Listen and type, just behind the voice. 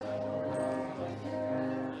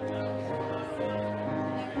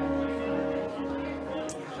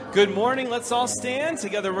Good morning. Let's all stand.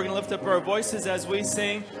 Together we're going to lift up our voices as we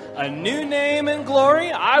sing A New Name and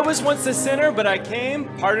Glory. I was once a sinner, but I came,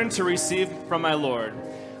 pardon to receive from my Lord.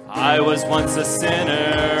 I was once a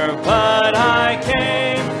sinner, but I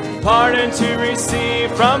came, pardon to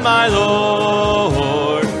receive from my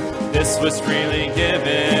Lord. This was freely given,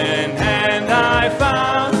 and I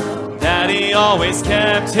found that He always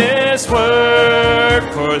kept His word.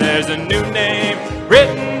 For there's a new name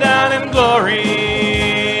written down in glory,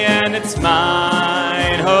 and it's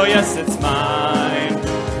mine, oh yes, it's mine.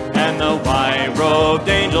 And the white-robed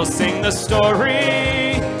angels sing the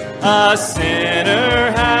story, a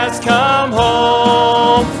sinner has come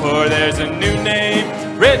home. For there's a new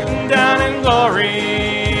name written down in glory,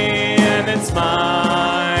 and it's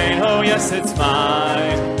mine, oh yes, it's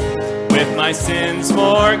mine. With my sins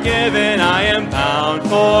forgiven, I am bound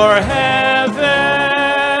for heaven,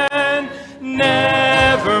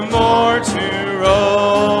 never more to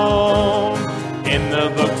roam. In the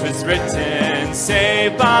book 'twas written,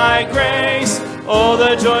 saved by grace, oh,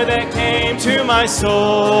 the joy that came to my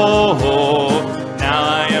soul. Now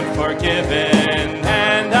I am forgiven,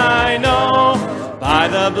 and I know by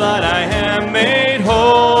the blood I am made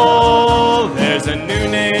whole. There's a new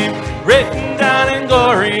name written down in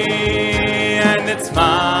glory, and it's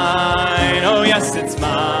mine, oh yes, it's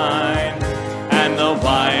mine. And the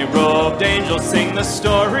white-robed angels sing the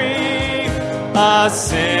story, a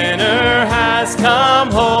sinner has come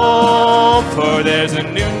home. For there's a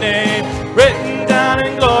new name written down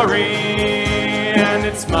in glory, and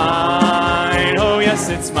it's mine, oh yes,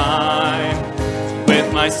 it's mine.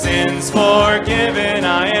 With my sins forgiven,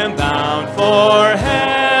 I am bound for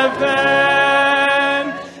heaven,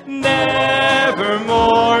 never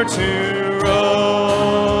more to roam.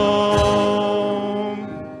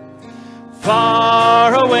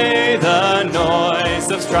 Far away the noise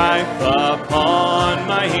of strife upon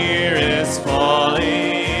my ear is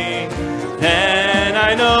falling. Then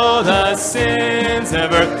I know the sins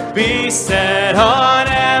of earth beset on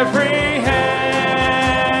every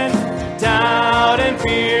hand. Doubt and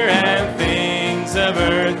fear and things of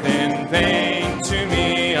earth in vain to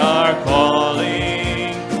me are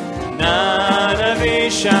calling. None of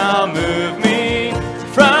these shall move me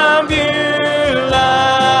from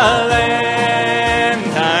Beulah land.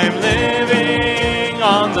 I'm living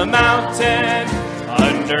on the mountain,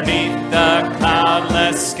 underneath the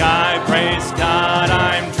cloudless sky. Praise God,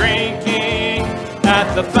 I'm drinking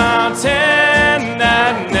at the fountain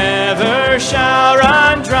that never shall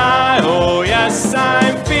run dry. Oh yes,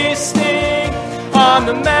 I'm feasting on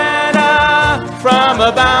the manna from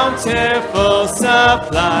a bountiful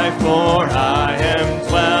supply. For I am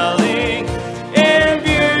dwelling in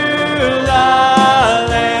Beulah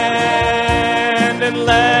land. And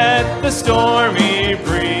let the stormy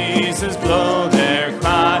breezes blow, their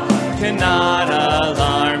cry cannot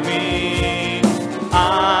alarm me.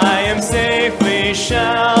 I am safely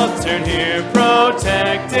sheltered here,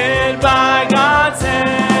 protected by God's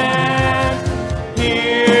hand.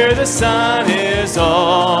 Here the sun is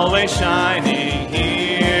always shining,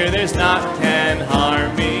 here there's naught can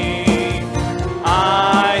harm me.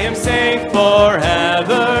 I am safe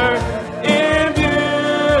forever in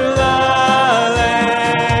Beulah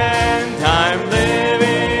land. I'm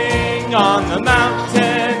living on the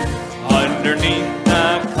mountain, underneath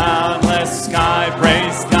the cloudless sky.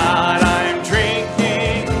 Praise God, I'm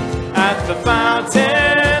drinking at the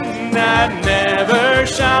fountain that never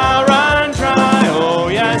shall run dry. Oh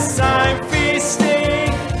yes, I'm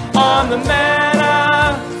feasting on the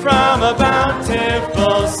manna from a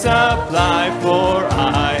bountiful supply. For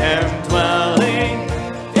I am dwelling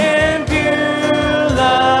in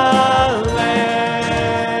Beulah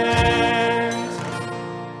land.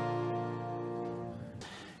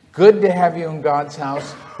 Good to have you in God's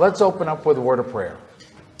house. Let's open up with a word of prayer.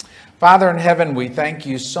 Father in heaven, we thank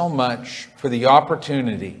you so much for the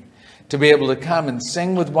opportunity to be able to come and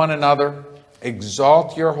sing with one another,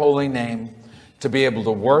 exalt your holy name, to be able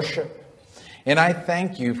to worship. And I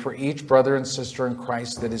thank you for each brother and sister in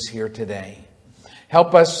Christ that is here today.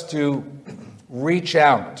 Help us to reach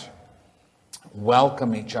out,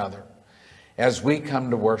 welcome each other as we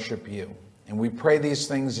come to worship you. And we pray these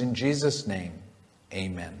things in Jesus' name.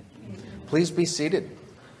 Amen. Please be seated.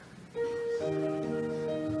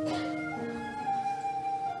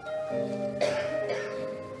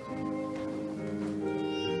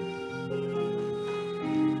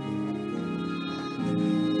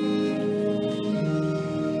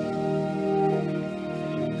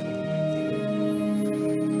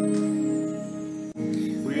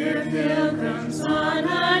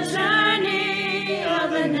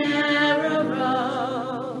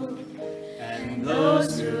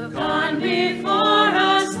 Those who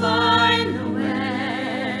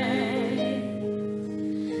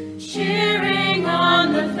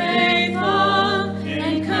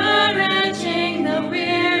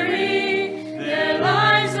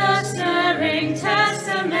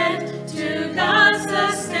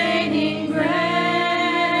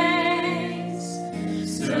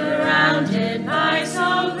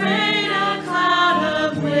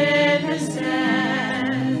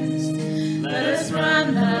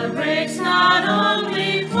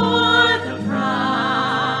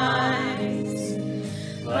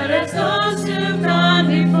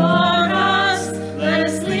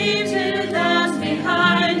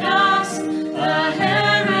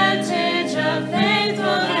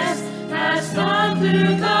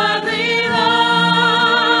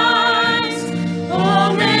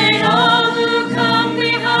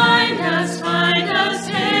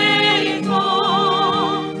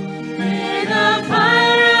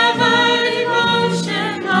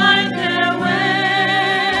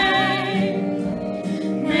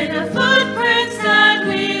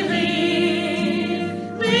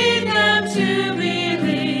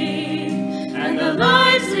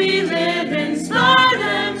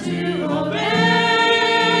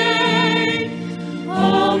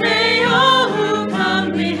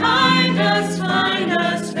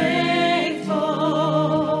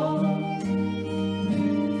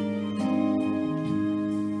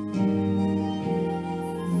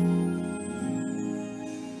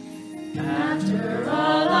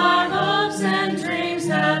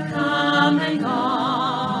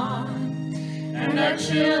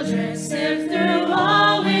children sift through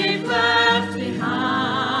all we've left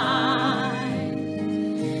behind.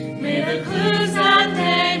 May the clues that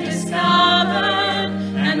they discovered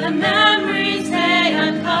and the memories they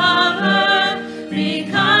uncover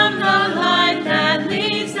become the light that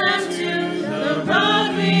leads them to the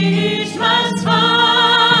road we each must find.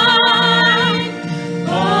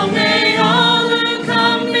 Oh, may all who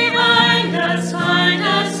come behind us find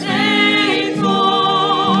us faithful.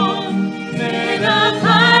 May the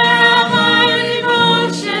fire of our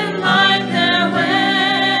devotion light their way.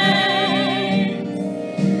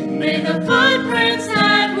 May the footprints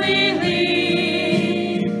that we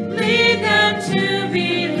lead them to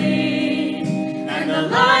believe, and the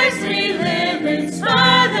lives we live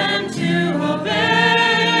inspire them to obey.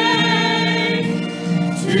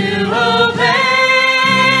 To obey.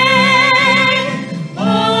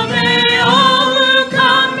 Oh, may all who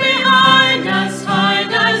come behind us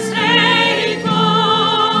find us faithful.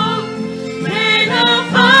 May the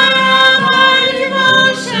fire of our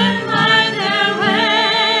devotion light their way.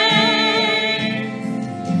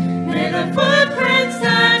 May the footprints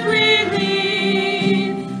that we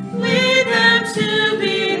lead them to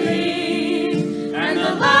believe, and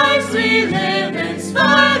the lives we live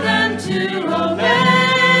inspire them to obey.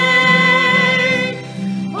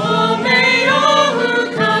 Oh, may all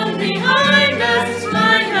who come behind us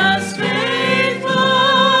find us faithful,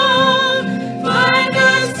 find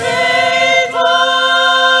us faithful.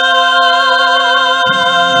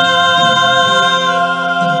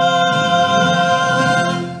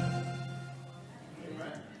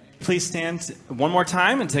 Please stand one more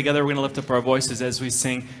time, and together we're going to lift up our voices as we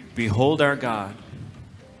sing, Behold Our God.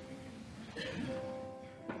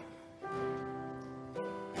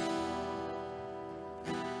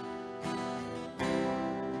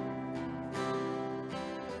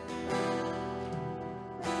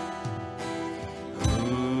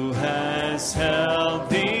 Who has held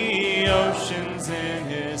the oceans in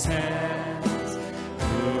his hands?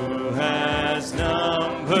 Who has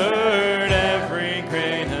numbered every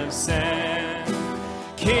grain of sand?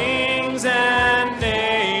 Kings and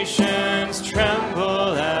nations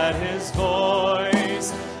tremble at his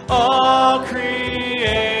voice. All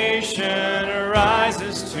creation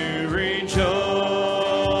rises to rejoice.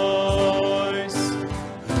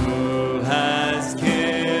 Who has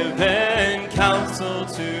given counsel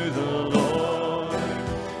to the Lord?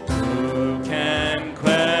 Who can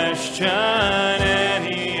question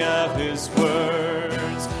any of his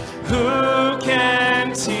words? Who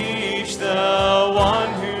can teach the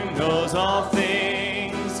one who knows all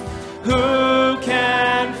things? Who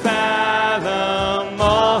can fathom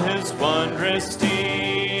all his wondrous deeds?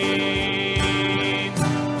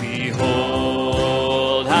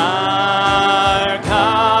 Behold our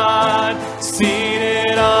God,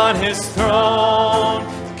 seated on his throne.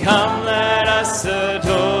 Come, let us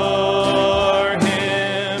adore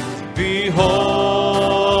him.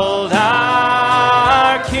 Behold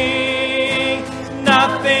our King,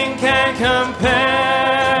 nothing can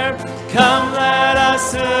compare. Come, let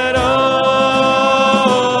us adore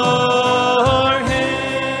him.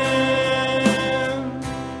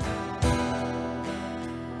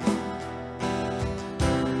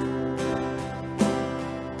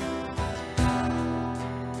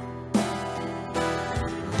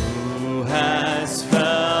 Who has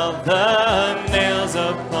felt the nails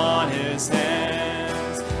upon his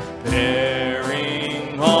hands,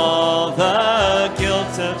 bearing all the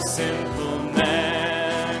guilt of sinful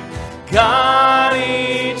man? God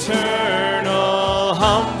eternal,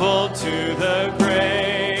 humbled to the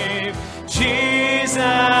grave,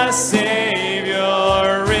 Jesus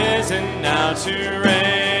Savior, risen now to reign.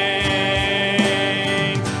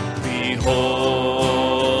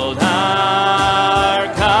 Behold our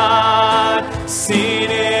God,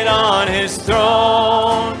 seated on his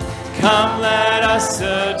throne. Come, let us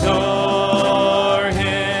adore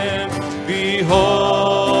him.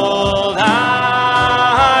 Behold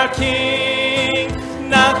our King,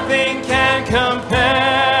 nothing can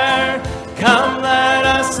compare. Come, let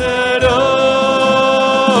us adore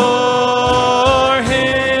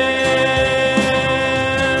him.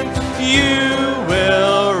 You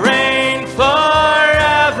will reign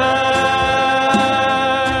forever.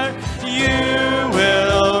 You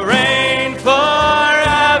will reign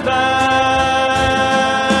forever.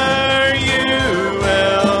 You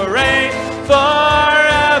will reign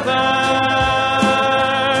forever.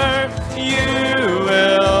 You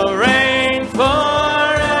will reign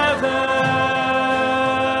forever.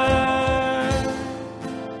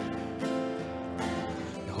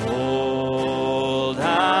 Behold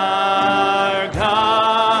our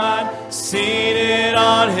God, seated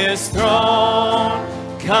on his throne.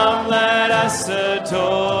 Come, let us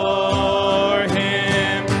adore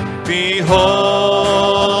him.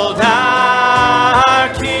 Behold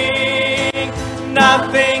our King,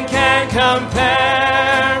 nothing can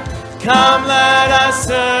compare. Come, let us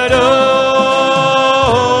adore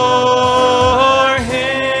him.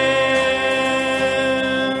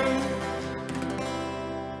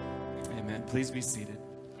 Amen. Please be seated.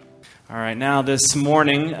 All right, now this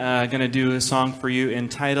morning, going to do a song for you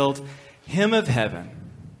entitled Hymn of Heaven.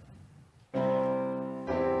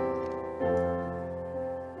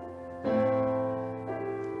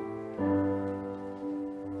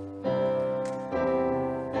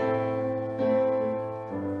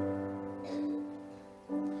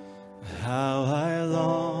 How I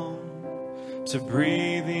long to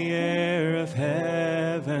breathe the air of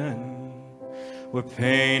heaven, where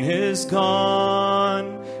pain is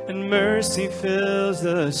gone and mercy fills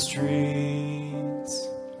the streets,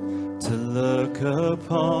 to look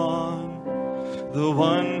upon the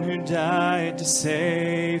one who died to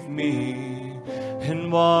save me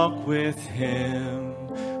and walk with him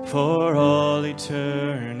for all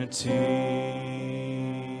eternity.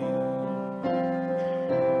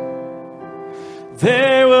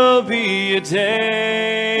 There will be a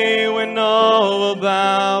day when all will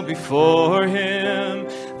bow before him.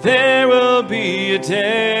 There will be a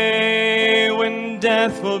day when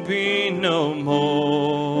death will be no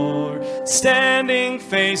more. Standing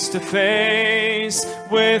face to face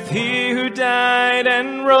with he who died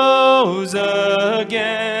and rose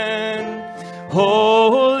again.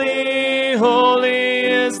 Holy, holy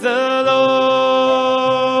is the Lord.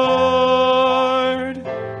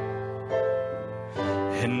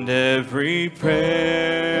 And every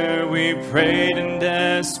prayer we prayed in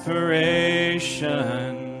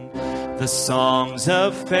desperation, the songs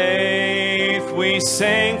of faith we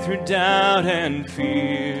sang through doubt and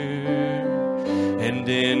fear, and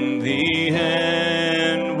in the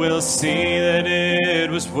end we'll see that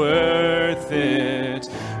it was worth it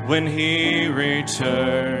when he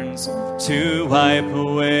returns to wipe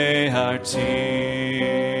away our tears.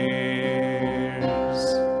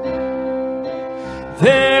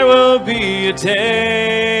 There will be a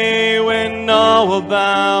day when all will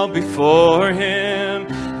bow before him.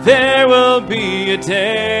 There will be a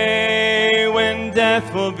day when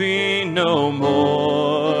death will be no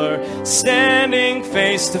more. Standing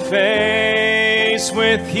face to face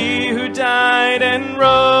with he who died and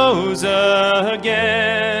rose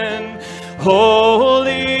again.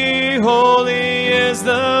 Holy, holy is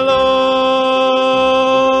the Lord.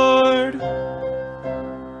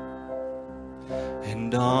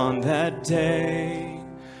 And on that day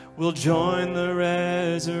we'll join the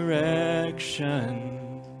resurrection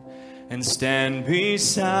and stand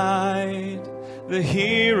beside the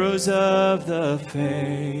heroes of the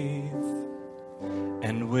faith,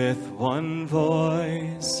 and with one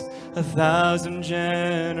voice 1,000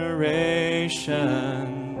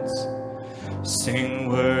 generations sing,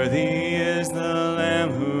 worthy is the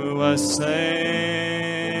Lamb who was slain.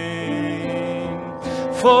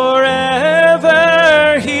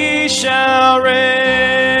 Forever he shall reign.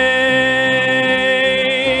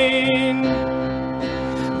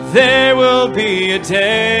 There will be a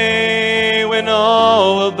day when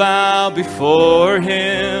all will bow before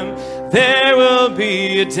him. There will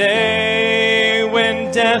be a day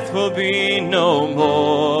when death will be no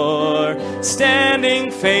more.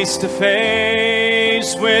 Standing face to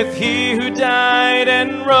face with he who died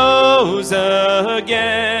and rose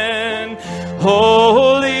again.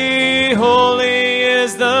 Holy, holy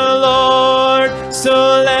is the Lord, so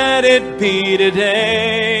let it be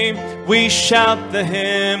today. We shout the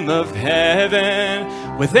hymn of heaven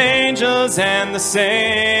with angels and the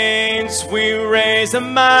saints. We raise a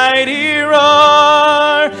mighty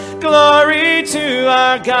roar. Glory to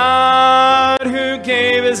our God who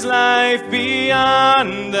gave his life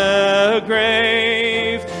beyond the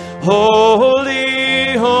grave.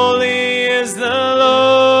 Holy, holy is the Lord.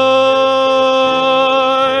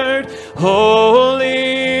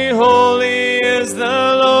 Holy, holy is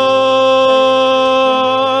the Lord.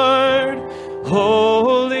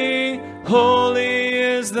 Holy, holy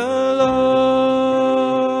is the Lord.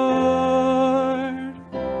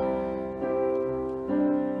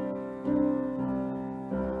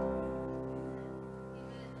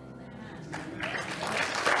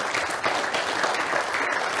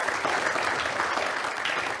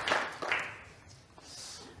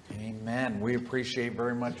 Amen. We appreciate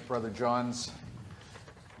very much Brother John's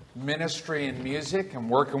ministry and music and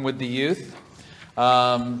working with the youth.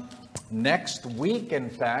 Next week, in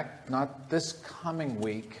fact, not this coming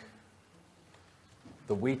week,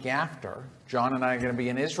 the week after, John and I are going to be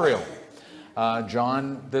in Israel.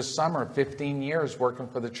 John, this summer, 15 years working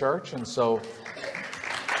for the church, and so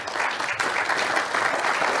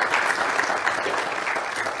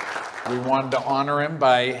we wanted to honor him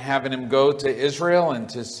by having him go to Israel and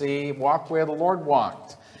to walk where the Lord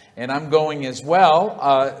walked. And I'm going as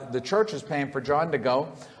well. The church is paying for John to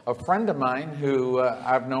go. A friend of mine who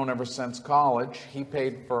I've known ever since college, he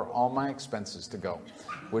paid for all my expenses to go,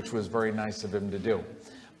 which was very nice of him to do.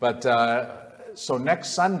 But so next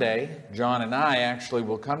Sunday, John and I actually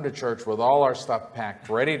will come to church with all our stuff packed,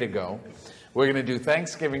 ready to go. We're going to do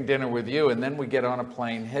Thanksgiving dinner with you, and then we get on a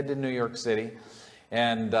plane, head to New York City.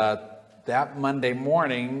 And that Monday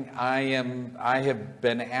morning, I have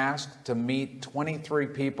been asked to meet 23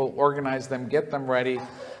 people, organize them, get them ready,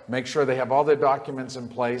 make sure they have all their documents in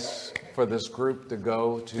place for this group to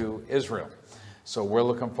go to Israel. So we're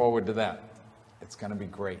looking forward to that. It's going to be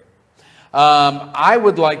great. I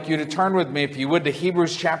would like you to turn with me, if you would, to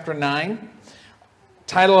Hebrews chapter 9.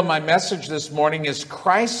 Title of my message this morning is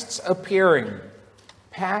Christ's Appearing,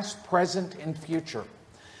 Past, Present, and Future.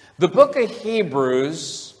 The book of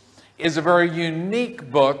Hebrews is a very unique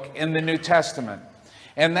book in the New Testament.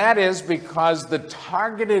 And that is because the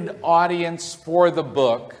targeted audience for the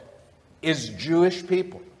book is Jewish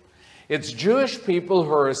people. It's Jewish people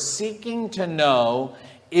who are seeking to know,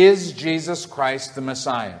 is Jesus Christ the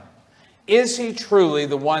Messiah? Is he truly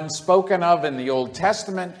the one spoken of in the Old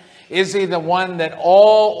Testament? Is he the one that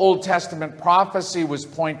all Old Testament prophecy was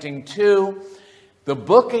pointing to? The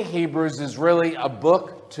book of Hebrews is really a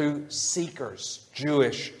book to seekers,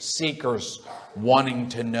 Jewish seekers wanting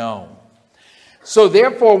to know. So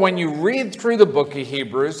therefore, when you read through the book of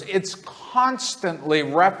Hebrews, it's constantly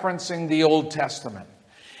referencing the Old Testament.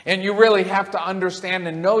 And you really have to understand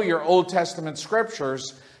and know your Old Testament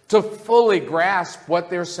scriptures to fully grasp what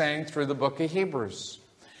they're saying through the book of Hebrews.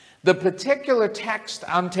 The particular text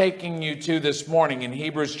I'm taking you to this morning in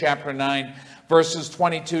Hebrews chapter 9, verses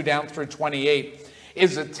 22 down through 28,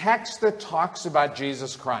 is a text that talks about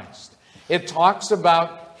Jesus Christ. It talks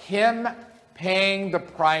about him paying the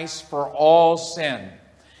price for all sin.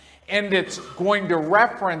 And it's going to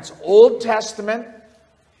reference Old Testament,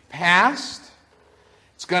 past.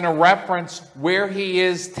 It's going to reference where he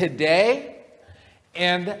is today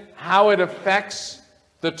and how it affects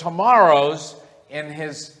the tomorrows in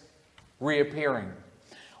his reappearing.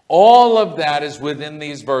 All of that is within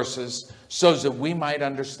these verses so that we might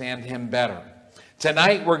understand him better.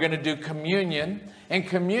 Tonight we're going to do communion, and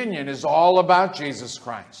communion is all about Jesus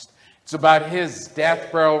Christ. It's about his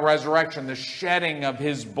death, burial, resurrection, the shedding of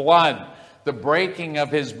his blood, the breaking of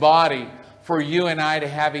his body for you and I to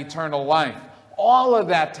have eternal life. All of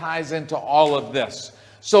that ties into all of this.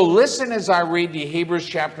 So listen as I read you Hebrews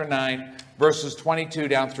chapter 9, verses 22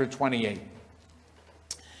 down through 28.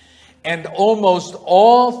 And almost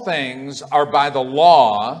all things are by the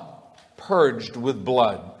law purged with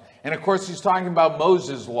blood. And of course, he's talking about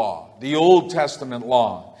Moses' law, the Old Testament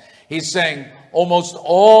law. He's saying almost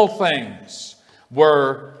all things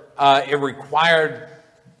it required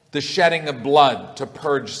the shedding of blood to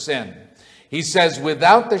purge sin. He says,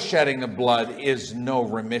 without the shedding of blood is no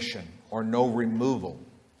remission or no removal.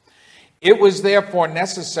 It was therefore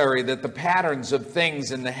necessary that the patterns of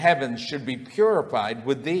things in the heavens should be purified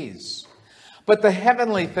with these. But the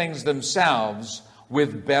heavenly things themselves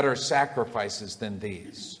with better sacrifices than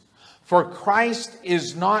these. For Christ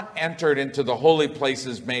is not entered into the holy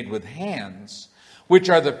places made with hands, which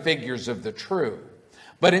are the figures of the true,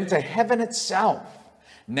 but into heaven itself,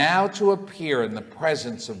 now to appear in the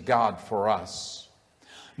presence of God for us.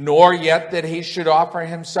 Nor yet that he should offer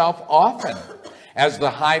himself often, as the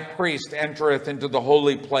high priest entereth into the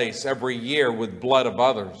holy place every year with blood of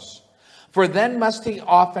others. For then must he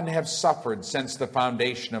often have suffered since the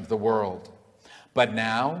foundation of the world. But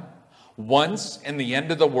now, once in the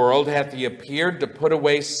end of the world hath he appeared to put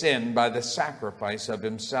away sin by the sacrifice of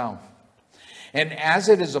himself. And as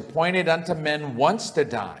it is appointed unto men once to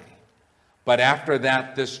die, but after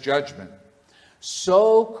that this judgment,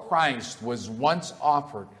 so Christ was once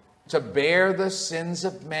offered to bear the sins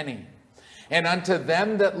of many. And unto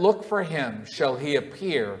them that look for him shall he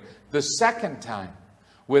appear the second time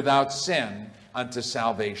without sin unto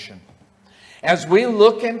salvation. As we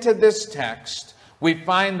look into this text, we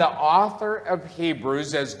find the author of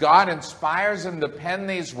Hebrews, as God inspires him to pen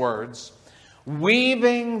these words,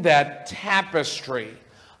 weaving that tapestry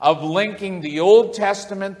of linking the Old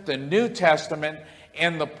Testament, the New Testament,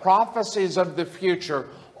 and the prophecies of the future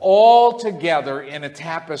all together in a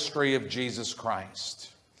tapestry of Jesus Christ.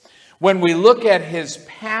 When we look at his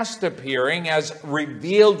past appearing as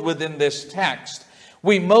revealed within this text,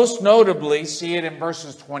 We most notably see it in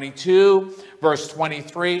verses 22, verse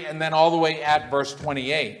 23, and then all the way at verse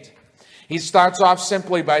 28. He starts off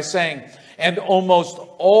simply by saying, "And almost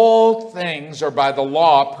all things are by the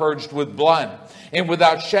law purged with blood, and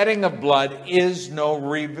without shedding of blood is no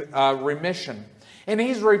remission." And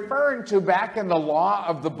he's referring to back in the law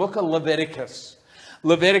of the book of Leviticus.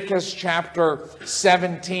 Leviticus chapter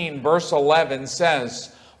 17, verse 11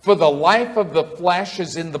 says, "For the life of the flesh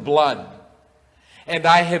is in the blood, and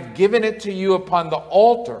I have given it to you upon the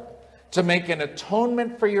altar to make an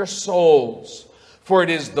atonement for your souls. For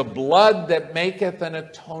it is the blood that maketh an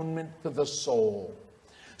atonement for the soul."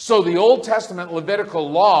 So the Old Testament Levitical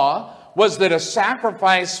law was that a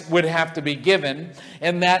sacrifice would have to be given,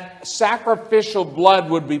 and that sacrificial blood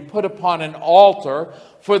would be put upon an altar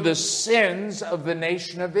for the sins of the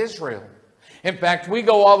nation of Israel. In fact, we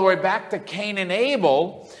go all the way back to Cain and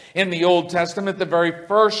Abel in the Old Testament, the very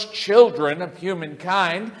first children of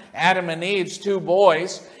humankind, Adam and Eve's two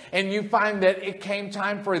boys, and you find that it came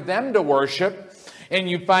time for them to worship, and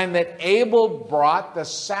you find that Abel brought the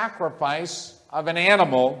sacrifice of an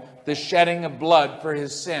animal, the shedding of blood for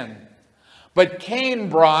his sin. But Cain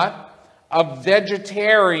brought a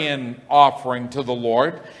vegetarian offering to the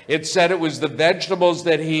Lord. It said it was the vegetables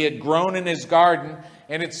that he had grown in his garden,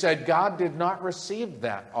 and it said God did not receive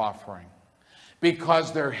that offering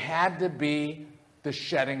because there had to be the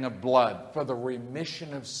shedding of blood for the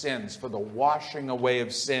remission of sins, for the washing away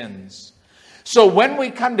of sins. So when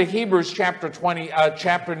we come to Hebrews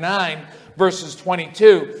chapter 9, verses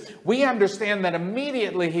 22, we understand that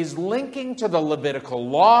immediately he's linking to the Levitical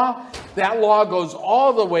law. That law goes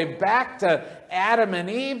all the way back to Adam and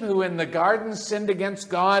Eve, who in the garden sinned against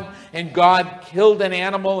God, and God killed an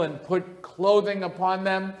animal and put clothing upon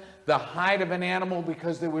them, the hide of an animal,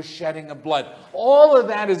 because there was shedding of blood. All of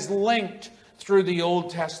that is linked through the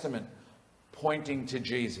Old Testament, pointing to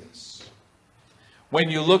Jesus. When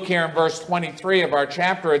you look here in verse 23 of our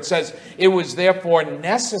chapter, it says, "It was therefore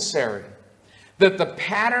necessary that the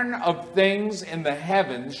pattern of things in the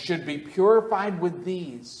heavens should be purified with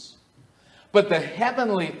these, but the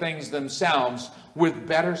heavenly things themselves with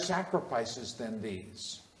better sacrifices than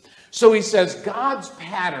these." So he says God's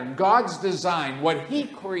pattern, God's design, what he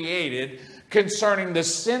created concerning the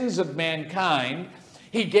sins of mankind,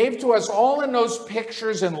 he gave to us all in those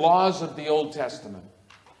pictures and laws of the Old Testament.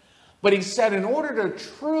 But he said in order to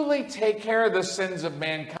truly take care of the sins of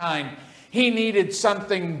mankind, he needed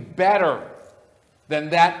something better than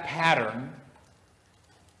that pattern.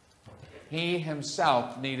 He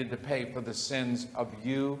himself needed to pay for the sins of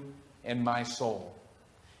you and my soul.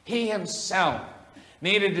 He himself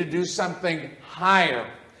needed to do something higher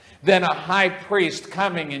than a high priest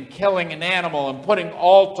coming and killing an animal and putting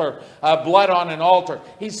blood on an altar.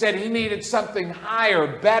 He said he needed something higher,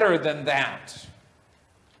 better than that.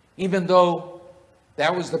 Even though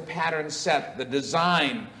that was the pattern set, the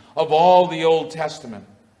design of all the Old Testament.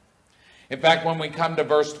 In fact, when we come to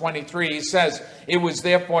verse 23, he says, "It was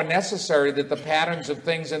therefore necessary that the patterns of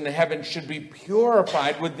things in the heavens should be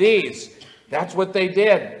purified with these." That's what they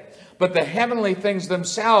did. "But the heavenly things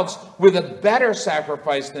themselves with a better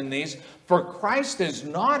sacrifice than these. For Christ is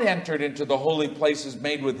not entered into the holy places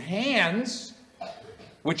made with hands,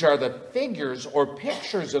 which are the figures or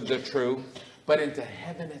pictures of the true, but into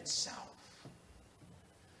heaven itself."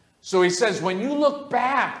 So he says, when you look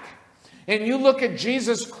back and you look at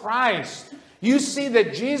Jesus Christ, you see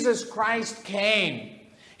that Jesus Christ came.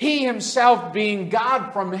 He himself being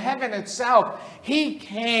God from heaven itself, he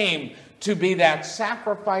came to be that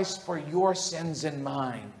sacrifice for your sins and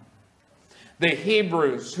mine. The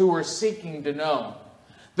Hebrews who were seeking to know,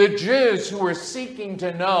 the Jews who were seeking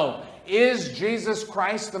to know, is Jesus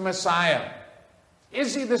Christ the Messiah?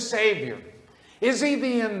 Is he the Savior? Is he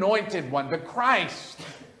the anointed one, the Christ?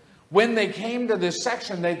 When they came to this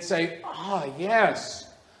section, they'd say, "Ah, yes.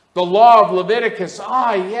 The law of Leviticus,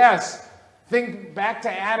 ah, yes. Think back to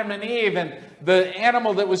Adam and Eve and the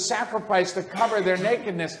animal that was sacrificed to cover their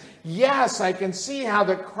nakedness. Yes, I can see how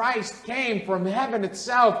the Christ came from heaven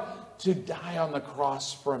itself to die on the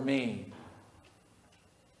cross for me."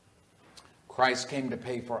 Christ came to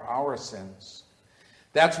pay for our sins.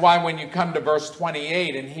 That's why when you come to verse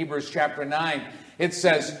 28 in Hebrews chapter 9, it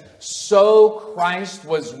says, "So Christ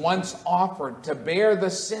was once offered to bear the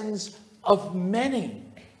sins of many."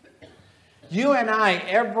 You and I,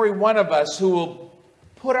 every one of us who will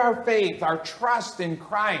put our faith, our trust in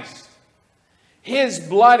Christ, his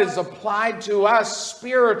blood is applied to us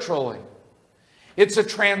spiritually. It's a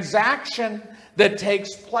transaction that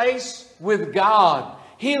takes place with God.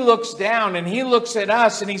 He looks down and he looks at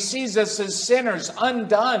us and he sees us as sinners,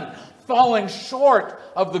 undone, falling short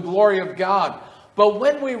of the glory of God. But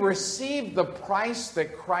when we receive the price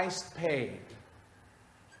that Christ paid,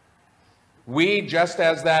 we, just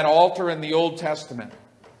as that altar in the Old Testament,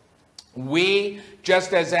 we,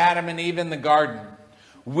 just as Adam and Eve in the garden,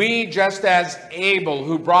 we, just as Abel,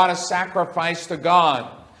 who brought a sacrifice to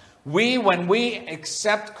God, we, when we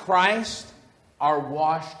accept Christ, are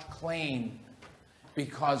washed clean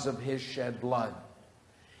because of his shed blood.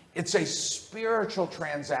 It's a spiritual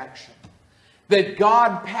transaction that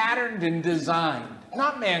God patterned and designed,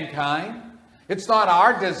 not mankind. It's not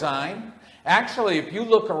our design. Actually, if you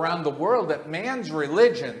look around the world at man's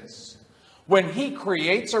religions, when he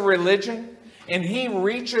creates a religion and he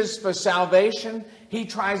reaches for salvation, he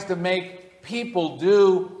tries to make people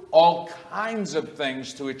do all kinds of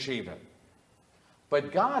things to achieve it.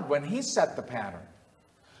 But God, when he set the pattern,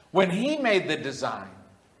 when he made the design,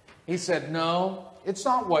 he said, no, it's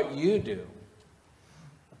not what you do,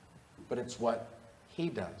 but it's what he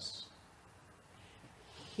does.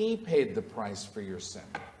 He paid the price for your sin,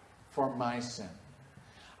 for my sin.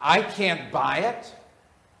 I can't buy it.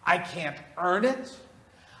 I can't earn it.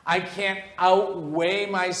 I can't outweigh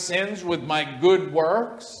my sins with my good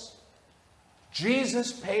works.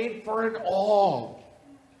 Jesus paid for it all,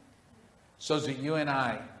 so that you and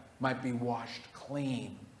I might be washed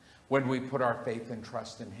clean when we put our faith and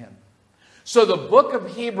trust in him. So the book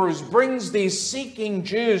of Hebrews brings these seeking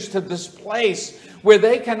Jews to this place where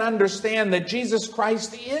they can understand that Jesus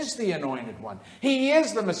Christ is the anointed one. He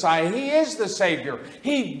is the Messiah. He is the Savior.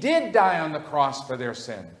 He did die on the cross for their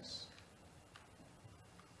sins.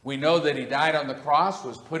 We know that he died on the cross,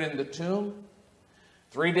 was put in the tomb.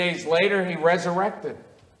 3 days later, he resurrected.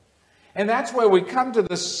 And that's where we come to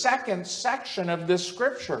the second section of this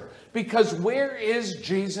scripture. Because where is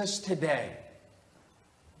Jesus today?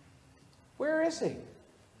 Where is he?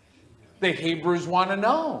 The Hebrews want to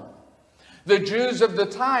know. The Jews of the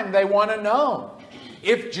time, they want to know.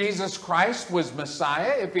 If Jesus Christ was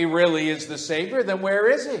Messiah, if he really is the Savior, then where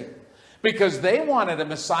is he? Because they wanted a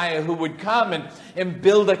Messiah who would come and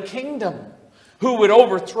build a kingdom, who would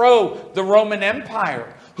overthrow the Roman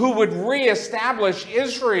Empire, who would reestablish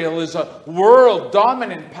Israel as a world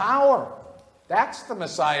dominant power. That's the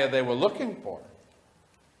Messiah they were looking for.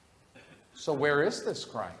 So where is this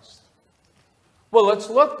Christ? Well, let's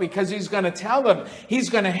look, because he's going to tell them. He's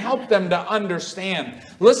going to help them to understand.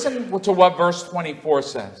 Listen to what verse 24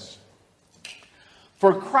 says.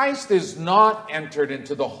 For Christ is not entered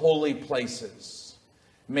into the holy places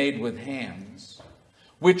made with hands,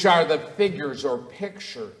 which are the figures or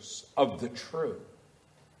pictures of the true,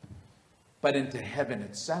 but into heaven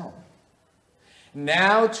itself,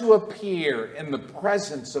 now to appear in the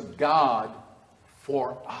presence of God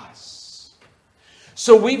for us.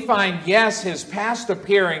 So we find, yes, his past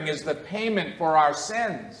appearing is the payment for our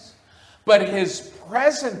sins, but his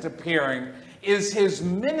present appearing is his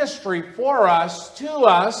ministry for us, to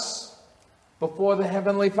us, before the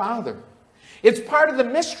Heavenly Father. It's part of the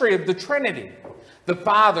mystery of the Trinity, the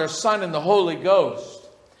Father, Son, and the Holy Ghost.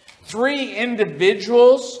 3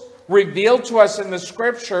 individuals revealed to us in the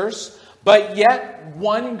Scriptures, but yet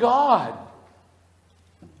one God.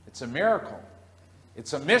 It's a miracle.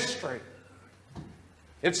 It's a mystery.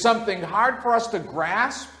 It's something hard for us to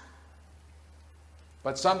grasp,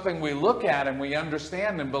 but something we look at and we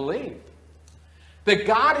understand and believe. That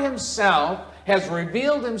God himself has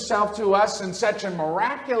revealed himself to us in such a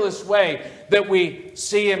miraculous way that we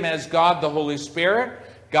see him as God the Holy Spirit,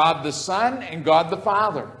 God the Son, and God the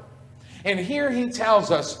Father. And here he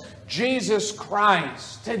tells us Jesus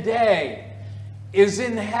Christ today is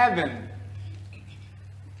in heaven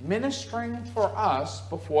ministering for us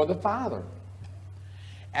before the Father.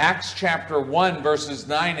 Acts chapter 1, verses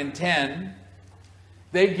 9 and 10,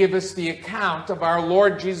 they give us the account of our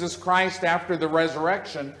Lord Jesus Christ after the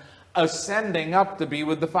resurrection, ascending up to be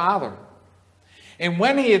with the Father. And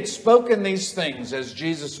when he had spoken these things, as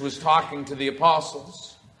Jesus was talking to the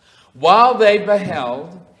apostles, while they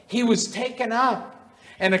beheld, he was taken up,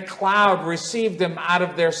 and a cloud received him out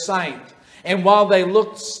of their sight. And while they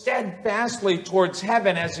looked steadfastly towards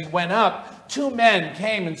heaven as he went up, 2 men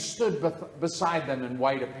came and stood beside them in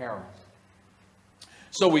white apparel.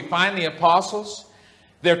 So we find the apostles.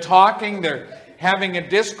 They're talking, they're having a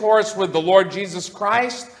discourse with the Lord Jesus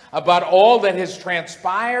Christ about all that has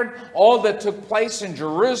transpired, all that took place in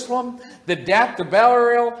Jerusalem, the death, the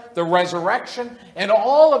burial, the resurrection, and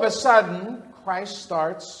all of a sudden, Christ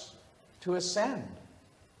starts to ascend.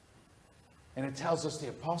 And it tells us the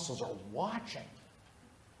apostles are watching.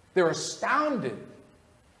 They're astounded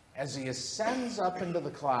as he ascends up into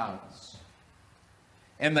the clouds.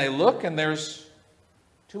 And they look, and there's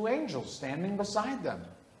 2 angels standing beside them.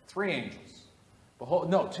 3 angels. Behold,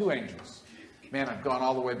 no, 2 angels. Man, I've gone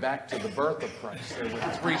all the way back to the birth of Christ. There were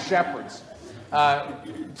 3 shepherds.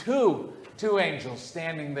 Two angels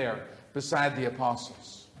standing there beside the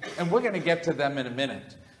apostles. And we're going to get to them in a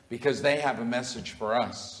minute because they have a message for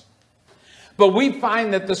us. But we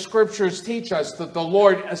find that the scriptures teach us that the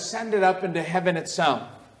Lord ascended up into heaven itself.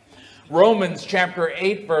 Romans chapter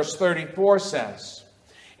 8 verse 34 says,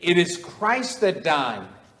 "It is Christ that died,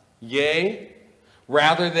 yea,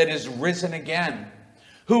 rather that is risen again,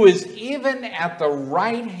 who is even at the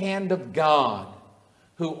right hand of God,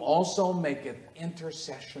 who also maketh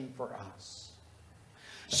intercession for us."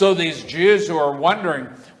 So these Jews who are wondering,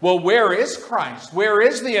 well, where is Christ? Where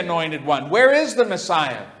is the Anointed One? Where is the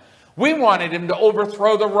Messiah? We wanted him to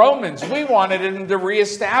overthrow the Romans. We wanted him to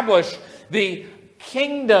reestablish the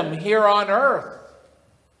kingdom here on earth.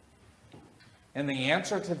 And the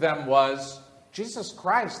answer to them was, Jesus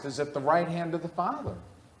Christ is at the right hand of the Father.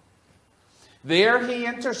 There he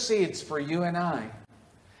intercedes for you and I.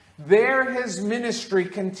 There his ministry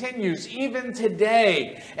continues even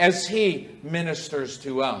today as he ministers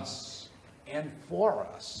to us and for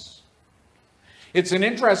us. It's an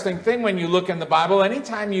interesting thing when you look in the Bible.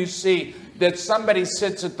 Anytime you see that somebody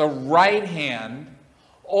sits at the right hand,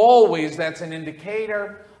 always that's an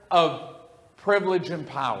indicator of privilege and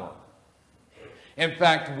power. In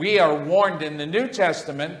fact, we are warned in the New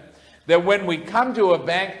Testament that when we come to a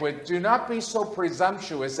banquet, do not be so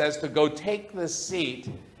presumptuous as to go take the seat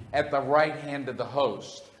at the right hand of the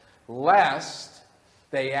host, lest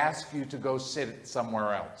they ask you to go sit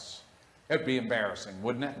somewhere else. It'd be embarrassing,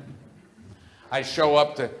 wouldn't it? I show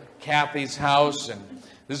up to Kathy's house, and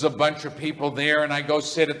there's a bunch of people there, and I go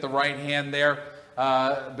sit at the right hand there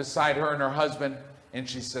beside her and her husband, and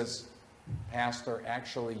she says, "Pastor,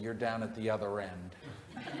 actually, you're down at the other end."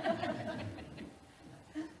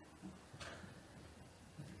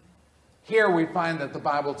 Here we find that the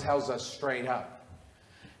Bible tells us straight up,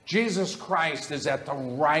 Jesus Christ is at the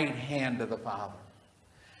right hand of the Father.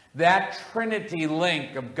 That Trinity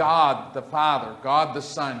link of God the Father, God the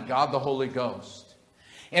Son, God the Holy Ghost.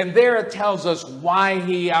 And there it tells us why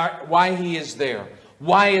he is there.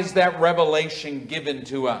 Why is that revelation given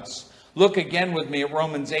to us? Look again with me at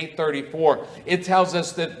Romans 8:34. It tells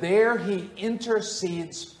us that there he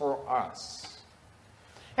intercedes for us.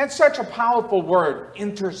 That's such a powerful word,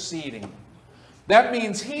 interceding. That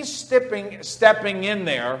means he's stepping in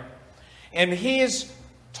there, and he's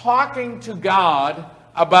talking to God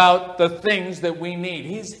about the things that we need.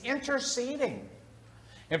 He's interceding.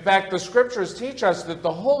 In fact, the scriptures teach us that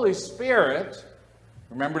the Holy Spirit,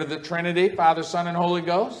 remember the Trinity, Father, Son, and Holy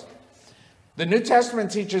Ghost? The New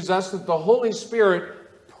Testament teaches us that the Holy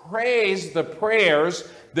Spirit prays the prayers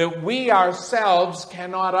that we ourselves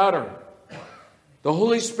cannot utter. The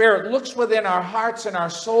Holy Spirit looks within our hearts and our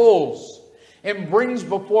souls and brings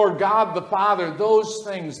before God the Father those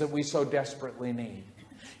things that we so desperately need.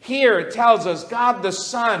 Here it tells us God the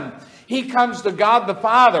Son, he comes to God the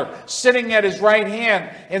Father sitting at his right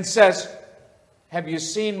hand and says, "Have you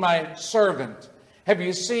seen my servant? Have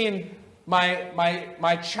you seen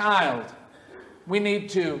my child? We need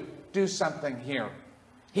to do something here."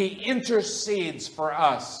 He intercedes for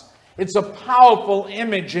us. It's a powerful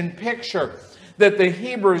image and picture that the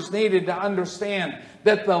Hebrews needed to understand,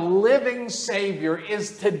 that the living Savior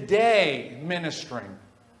is today ministering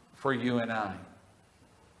for you and I.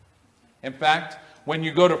 In fact, when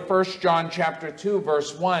you go to 1 John chapter 2,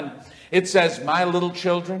 verse 1, it says, "My little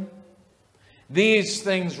children, these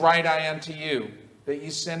things write I unto you, that ye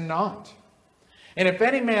sin not. And if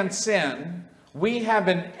any man sin, we have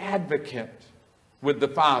an advocate with the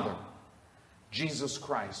Father, Jesus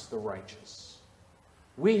Christ the righteous."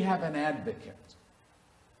 We have an advocate.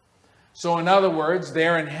 So in other words,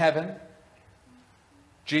 there in heaven,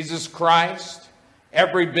 Jesus Christ,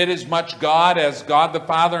 every bit as much God as God the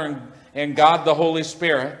Father and God the Holy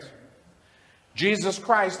Spirit. Jesus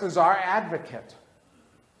Christ is our advocate,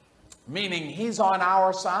 meaning he's on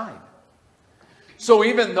our side. So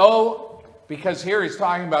even though, because here he's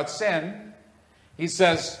talking about sin, he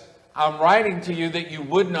says, "I'm writing to you that you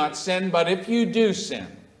would not sin, but if you do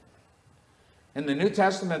sin." And the New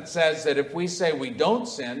Testament says that if we say we don't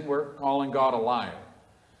sin, we're calling God a liar.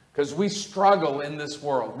 Because we struggle in this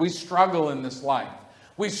world. We struggle in this life.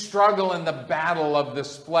 We struggle in the battle of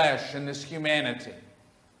this flesh and this humanity.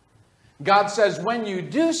 God says, when you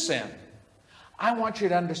do sin, I want you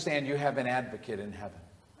to understand you have an advocate in heaven.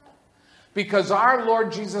 Because our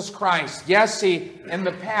Lord Jesus Christ, yes, in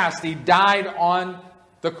the past, he died on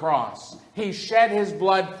the cross. He shed his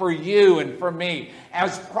blood for you and for me,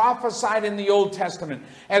 as prophesied in the Old Testament,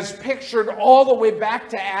 as pictured all the way back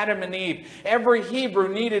to Adam and Eve. Every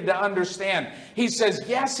Hebrew needed to understand. He says,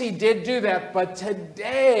 yes, he did do that, but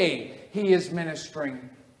today he is ministering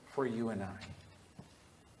for you and I.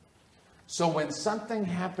 So when something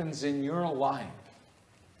happens in your life,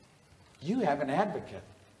 you have an advocate.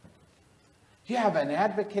 You have an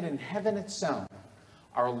advocate in heaven itself,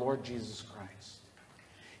 our Lord Jesus Christ.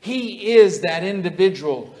 He is that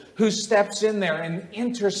individual who steps in there and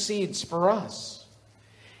intercedes for us.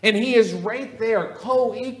 And he is right there,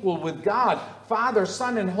 co-equal with God, Father,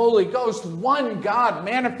 Son, and Holy Ghost, one God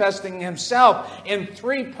manifesting himself in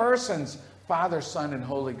three persons, Father, Son, and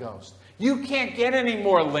Holy Ghost. You can't get any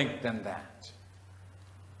more linked than that.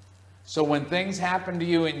 So when things happen to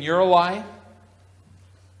you in your life,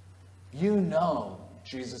 you know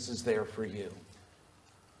Jesus is there for you.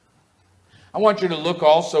 I want you to look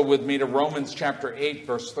also with me to Romans chapter 8,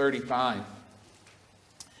 verse 35.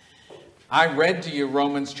 I read to you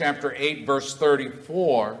Romans chapter 8, verse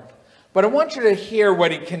 34, but I want you to hear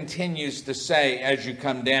what he continues to say as you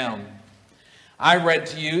come down. I read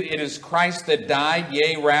to you, it is Christ that died,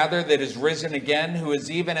 yea, rather, that is risen again, who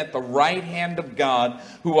is even at the right hand of God,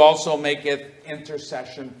 who also maketh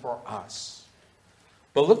intercession for us.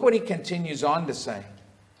 But look what he continues on to say.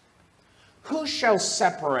 Who shall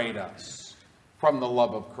separate us from the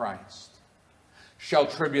love of Christ? Shall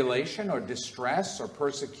tribulation or distress or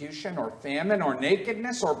persecution or famine or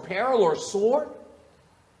nakedness or peril or sword?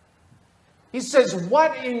 He says,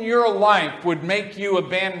 what in your life would make you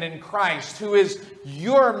abandon Christ, who is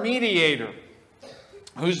your mediator,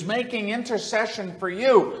 who's making intercession for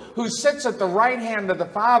you, who sits at the right hand of the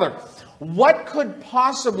Father? What could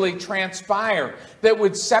possibly transpire that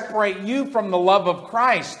would separate you from the love of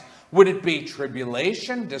Christ? Would it be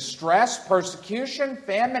tribulation, distress, persecution,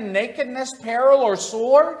 famine, nakedness, peril, or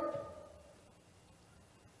sword?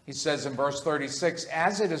 He says in verse 36,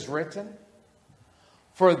 as it is written,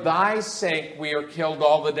 for thy sake we are killed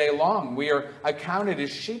all the day long. We are accounted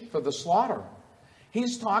as sheep for the slaughter.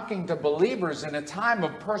 He's talking to believers in a time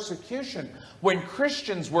of persecution when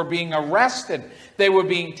Christians were being arrested. They were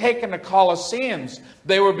being taken to Colosseums.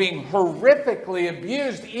 They were being horrifically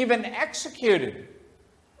abused, even executed.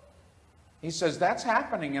 He says that's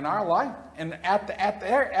happening in our life and at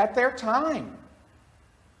their time.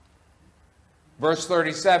 Verse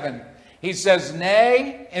 37, he says,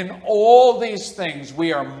 nay, in all these things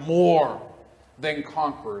we are more than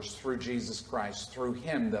conquerors through Jesus Christ, through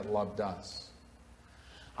him that loved us.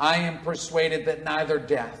 I am persuaded that neither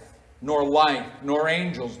death, nor life, nor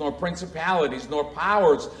angels, nor principalities, nor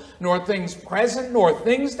powers, nor things present, nor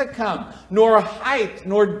things to come, nor height,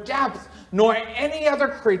 nor depth, nor any other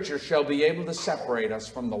creature shall be able to separate us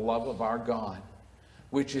from the love of our God,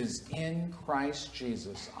 which is in Christ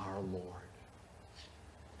Jesus our Lord.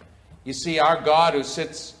 You see, our God who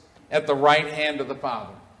sits at the right hand of the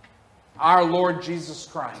Father, our Lord Jesus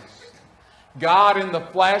Christ, God in the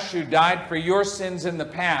flesh who died for your sins in the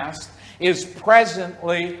past, is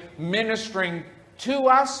presently ministering to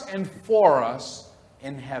us and for us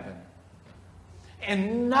in heaven.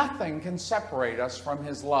 And nothing can separate us from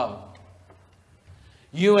his love.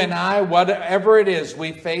 You and I, whatever it is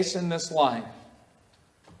we face in this life,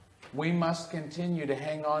 we must continue to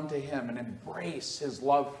hang on to him and embrace his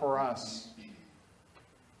love for us.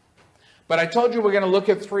 But I told you we're going to look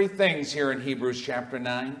at three things here in Hebrews chapter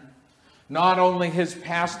 9. Not only his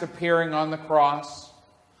past appearing on the cross,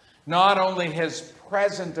 not only his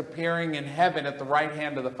present appearing in heaven at the right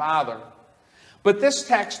hand of the Father, but this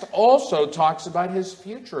text also talks about his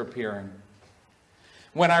future appearing.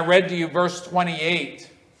 When I read to you verse 28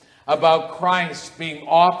 about Christ being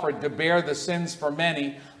offered to bear the sins for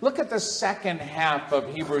many, look at the second half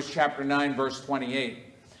of Hebrews chapter 9, verse 28,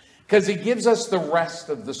 because he gives us the rest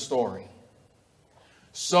of the story.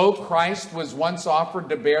 So Christ was once offered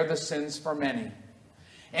to bear the sins for many,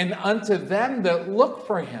 and unto them that look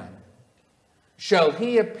for him shall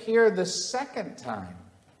he appear the second time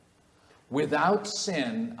without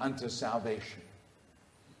sin unto salvation.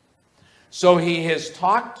 So he has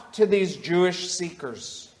talked to these Jewish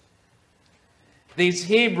seekers, these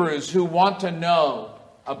Hebrews who want to know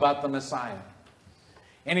about the Messiah.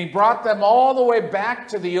 And he brought them all the way back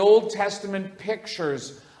to the Old Testament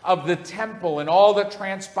pictures of the temple and all that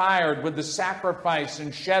transpired with the sacrifice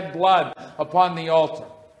and shed blood upon the altar.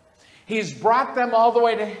 He's brought them all the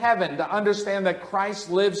way to heaven to understand that Christ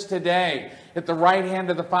lives today at the right hand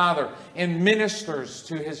of the Father and ministers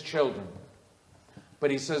to his children. But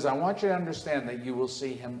he says, I want you to understand that you will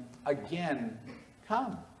see him again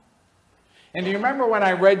come. And do you remember when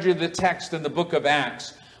I read you the text in the book of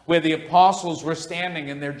Acts where the apostles were standing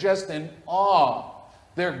and they're just in awe?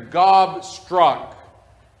 They're gobstruck.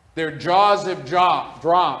 Their jaws have dropped.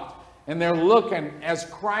 And they're looking as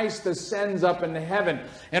Christ ascends up into heaven.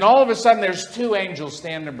 And all of a sudden there's two angels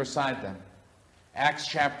standing beside them. Acts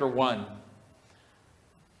chapter 1.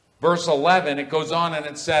 Verse 11, it goes on and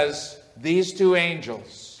it says, these two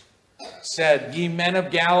angels said, ye men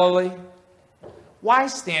of Galilee, why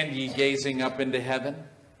stand ye gazing up into heaven?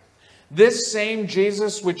 This same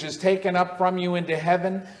Jesus which is taken up from you into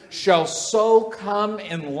heaven shall so come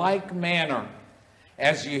in like manner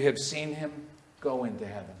as you have seen him go into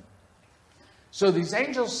heaven. So these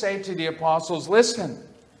angels say to the apostles, listen,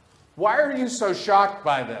 why are you so shocked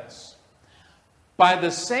by this? By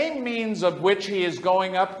the same means of which he is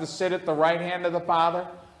going up to sit at the right hand of the Father,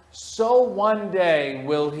 so one day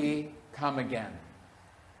will he come again.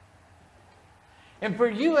 And for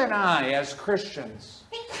you and I as Christians,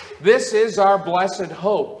 this is our blessed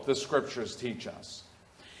hope, the Scriptures teach us.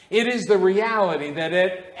 It is the reality that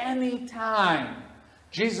at any time,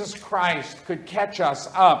 Jesus Christ could catch us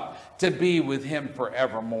up to be with him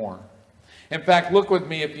forevermore. In fact, look with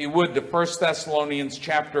me, if you would, to 1 Thessalonians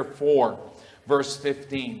chapter 4, verse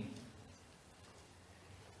 15.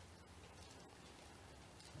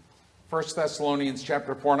 1 Thessalonians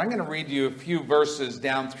chapter 4, and I'm going to read you a few verses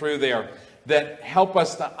down through there that help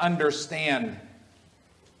us to understand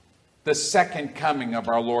the second coming of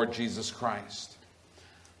our Lord Jesus Christ.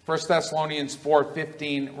 1 Thessalonians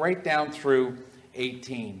 4:15, right down through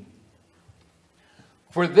 18.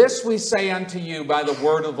 For this we say unto you by the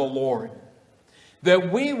word of the Lord,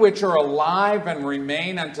 that we which are alive and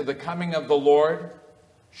remain unto the coming of the Lord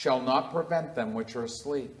shall not prevent them which are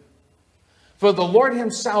asleep. For the Lord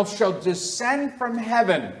himself shall descend from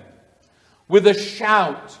heaven with a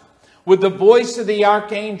shout, with the voice of the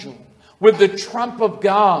archangel, with the trump of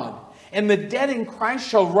God, and the dead in Christ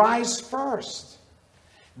shall rise first.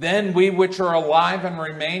 Then we which are alive and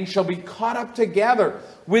remain shall be caught up together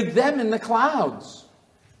with them in the clouds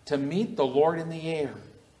to meet the Lord in the air.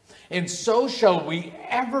 And so shall we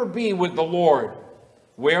ever be with the Lord.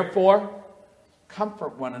 Wherefore,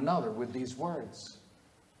 comfort one another with these words.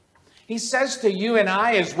 He says to you and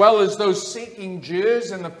I, as well as those seeking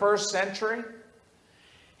Jews in the first century,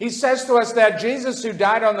 he says to us that Jesus who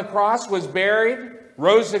died on the cross was buried,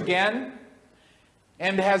 rose again,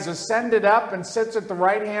 and has ascended up and sits at the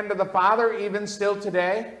right hand of the Father, even still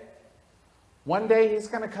today. One day he's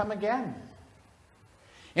going to come again.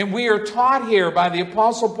 And we are taught here by the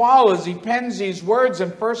Apostle Paul as he pens these words in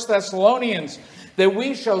 1 Thessalonians that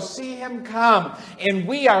we shall see him come and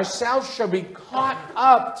we ourselves shall be caught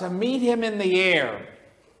up to meet him in the air.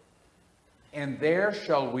 And there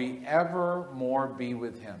shall we evermore be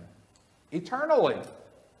with him, eternally,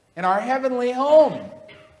 in our heavenly home.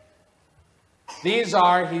 These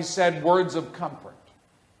are, he said, words of comfort.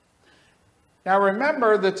 Now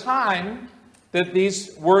remember the time that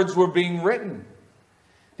these words were being written.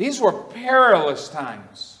 These were perilous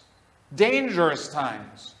times, dangerous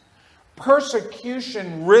times,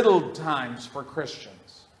 persecution-riddled times for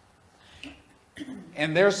Christians.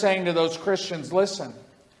 And they're saying to those Christians, listen,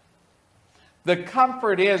 the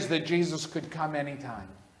comfort is that Jesus could come anytime,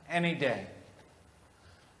 any day.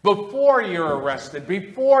 Before you're arrested,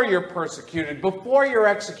 before you're persecuted, before you're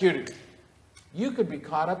executed, you could be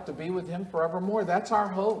caught up to be with him forevermore. That's our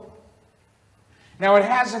hope. Now, it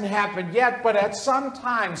hasn't happened yet, but at some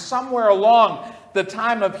time, somewhere along the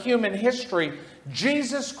time of human history,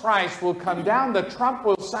 Jesus Christ will come down, the trump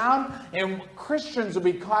will sound, and Christians will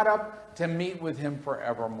be caught up to meet with him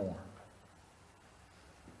forevermore.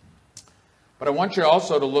 But I want you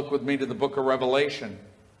also to look with me to the book of Revelation,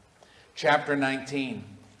 chapter 19.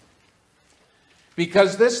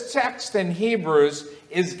 Because this text in Hebrews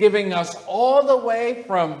is giving us all the way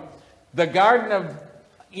from the Garden of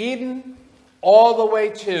Eden all the way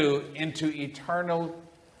into eternal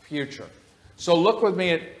future. So look with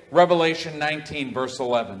me at Revelation 19, verse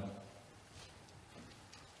 11.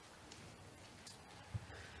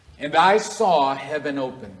 And I saw heaven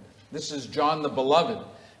opened. This is John the Beloved.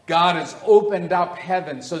 God has opened up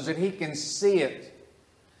heaven so that he can see it.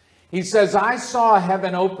 He says, I saw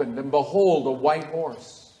heaven opened, and behold, a white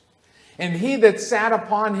horse. And he that sat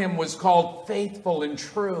upon him was called Faithful and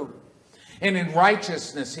True. And in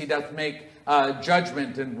righteousness he doth make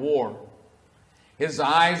judgment and war. His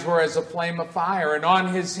eyes were as a flame of fire, and on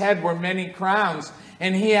his head were many crowns.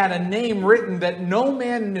 And he had a name written that no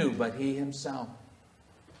man knew but he himself.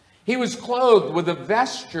 He was clothed with a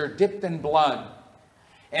vesture dipped in blood.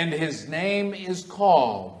 And his name is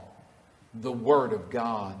called the Word of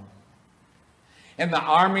God. and the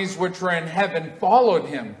armies which were in heaven followed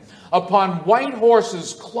him upon white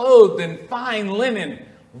horses, clothed in fine linen,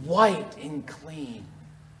 white and clean.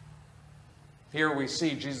 Here we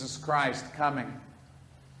see Jesus Christ coming.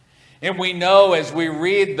 And we know as we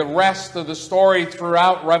read the rest of the story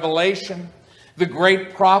throughout Revelation, the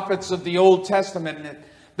great prophets of the Old Testament,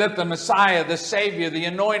 that the Messiah, the Savior, the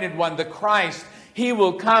Anointed One, the Christ, He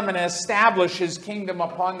will come and establish His kingdom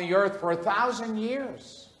upon the earth for 1,000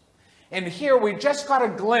 years. And here we just got a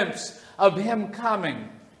glimpse of Him coming.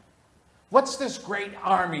 What's this great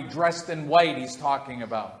army dressed in white He's talking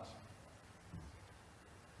about?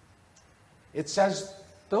 It says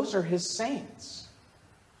those are His saints.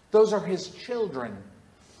 Those are His children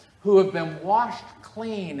who have been washed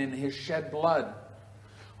clean in His shed blood,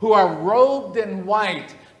 who are robed in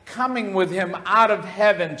white, coming with Him out of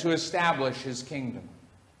heaven to establish His kingdom.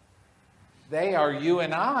 They are you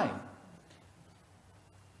and I.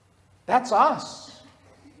 That's us.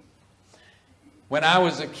 When I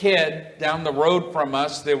was a kid, down the road from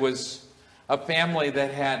us, there was a family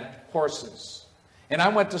that had horses. And I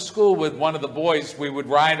went to school with one of the boys. We would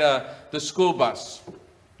ride the school bus.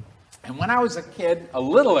 And when I was a kid, a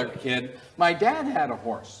littler kid, my dad had a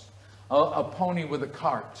horse, a pony with a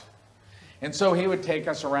cart. And so he would take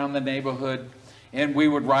us around the neighborhood, and we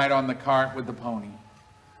would ride on the cart with the pony.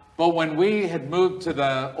 But when we had moved to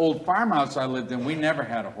the old farmhouse I lived in, we never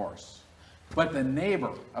had a horse. But the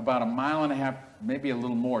neighbor, about 1.5 miles, maybe a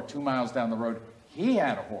little more, 2 miles down the road, he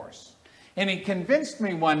had a horse. And he convinced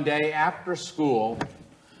me one day after school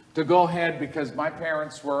to go ahead, because my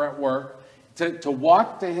parents were at work, to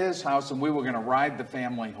walk to his house, and we were going to ride the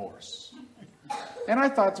family horse. And I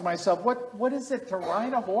thought to myself, what is it to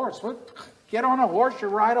ride a horse? Get on a horse, you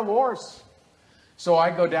ride a horse. So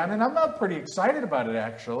I go down, and I'm not pretty excited about it,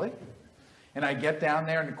 actually. And I get down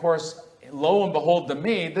there, and of course, lo and behold to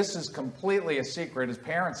me, this is completely a secret. His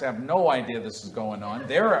parents have no idea this is going on.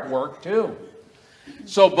 They're at work too.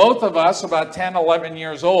 So both of us, about 10, 11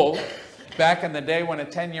 years old, back in the day when a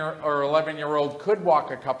 10-year or 11-year-old could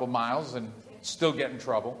walk a couple miles and still get in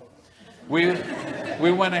trouble, we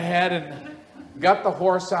went ahead and got the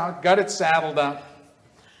horse out, got it saddled up.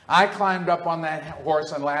 I climbed up on that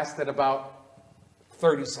horse and lasted about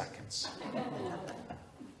 30 seconds.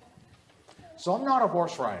 So I'm not a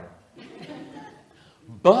horse rider.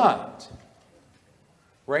 But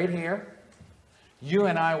right here, you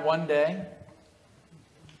and I one day,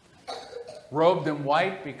 robed in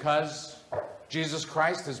white because Jesus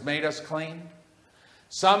Christ has made us clean.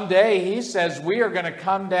 Someday, He says, we are going to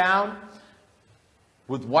come down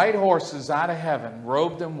with white horses out of heaven,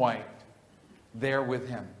 robed in white, there with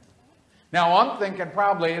Him. Now, I'm thinking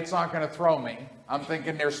probably it's not going to throw me. I'm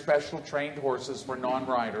thinking they're special trained horses for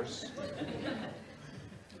non-riders.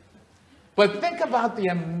 But think about the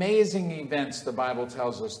amazing events the Bible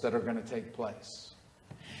tells us that are going to take place.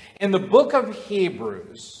 In the book of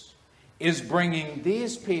Hebrews is bringing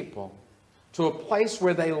these people to a place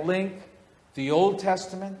where they link the Old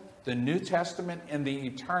Testament, the New Testament, and the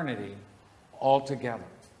eternity all together.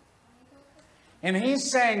 And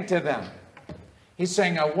He's saying to them, He's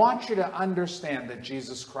saying, I want you to understand that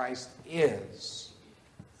Jesus Christ is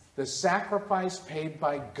the sacrifice paid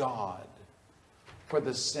by God for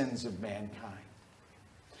the sins of mankind.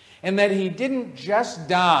 And that He didn't just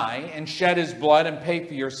die and shed His blood and pay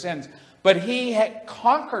for your sins, but He had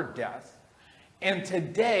conquered death. And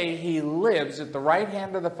today He lives at the right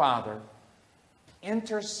hand of the Father,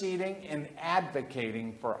 interceding and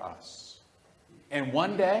advocating for us. And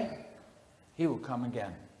one day, He will come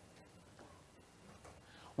again.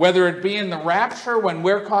 Whether it be in the rapture when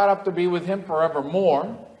we're caught up to be with Him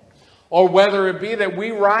forevermore, or whether it be that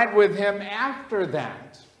we ride with Him after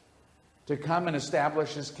that to come and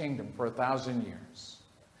establish His kingdom for 1,000 years.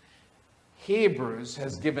 Hebrews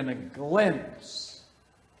has given a glimpse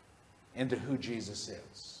into who Jesus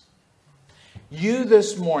is. You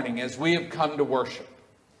this morning, as we have come to worship,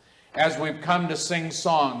 as we've come to sing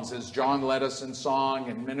songs, as John led us in song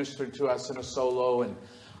and ministered to us in a solo, and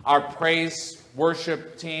our praise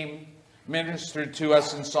worship team ministered to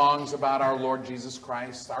us in songs about our Lord Jesus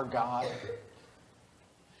Christ, our God.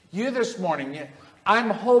 You this morning, I'm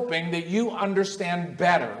hoping that you understand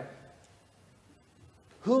better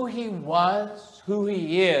who He was, who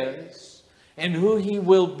He is, and who He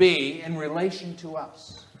will be in relation to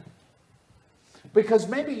us. Because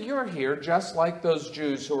maybe you're here just like those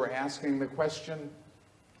Jews who were asking the question,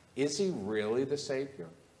 is He really the Savior?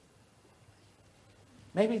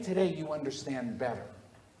 Maybe today you understand better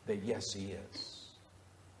that yes, He is.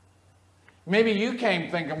 Maybe you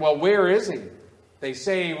came thinking, well, where is He? They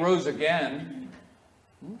say He rose again.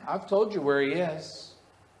 I've told you where He is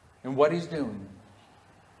and what He's doing.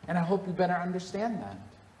 And I hope you better understand that.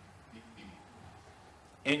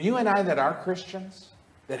 And you and I that are Christians,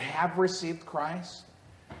 that have received Christ,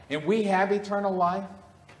 and we have eternal life,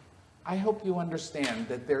 I hope you understand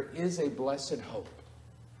that there is a blessed hope.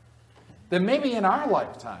 That maybe in our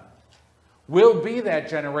lifetime, we'll be that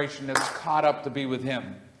generation that's caught up to be with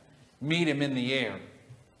Him, meet Him in the air.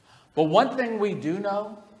 But one thing we do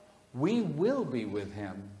know, we will be with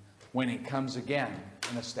Him when He comes again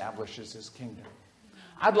and establishes His kingdom.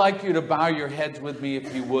 I'd like you to bow your heads with me,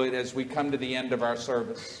 if you would, as we come to the end of our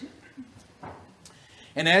service.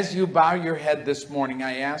 And as you bow your head this morning,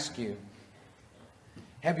 I ask you,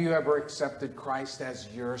 have you ever accepted Christ as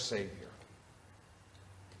your Savior?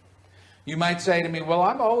 You might say to me, well,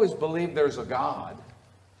 I've always believed there's a God.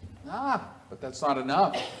 But that's not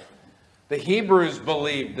enough. The Hebrews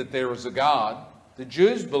believed that there was a God. The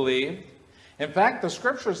Jews believed. In fact, the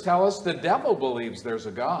Scriptures tell us the devil believes there's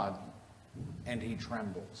a God, and he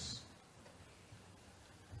trembles.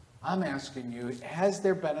 I'm asking you, has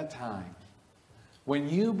there been a time when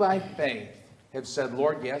you by faith have said,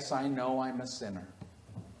 Lord, yes, I know I'm a sinner.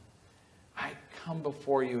 I come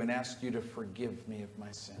before you and ask you to forgive me of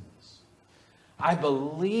my sins. I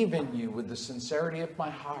believe in you with the sincerity of my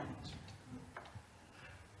heart.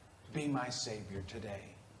 Be my Savior today.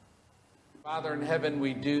 Father in heaven,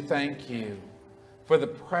 we do thank you for the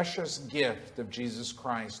precious gift of Jesus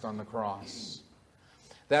Christ on the cross.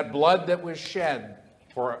 That blood that was shed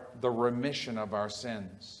for the remission of our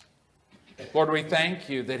sins. Lord, we thank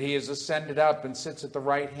you that He has ascended up and sits at the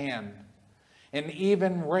right hand. And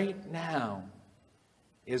even right now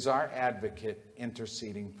is our advocate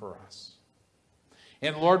interceding for us.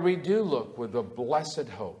 And Lord, we do look with a blessed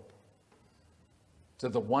hope to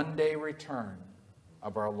the one-day return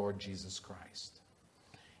of our Lord Jesus Christ.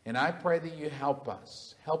 And I pray that you help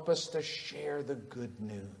us to share the good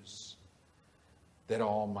news that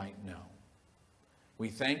all might know. We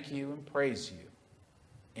thank you and praise you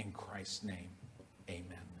in Christ's name.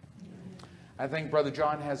 Amen. I think Brother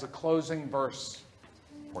John has a closing verse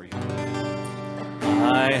for you.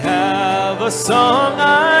 I have a song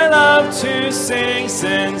I love to sing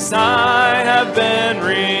since I have been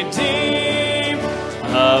redeemed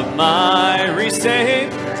of my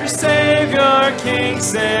Savior King,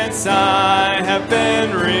 since I have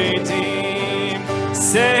been redeemed,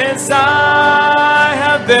 since I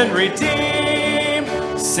have been redeemed,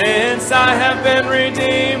 since I have been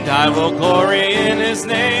redeemed, I will glory in His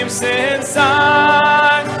name. Since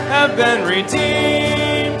I have been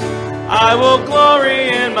redeemed, I will glory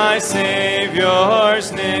in my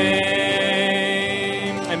Savior's name.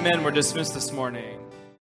 Amen. We're dismissed this morning.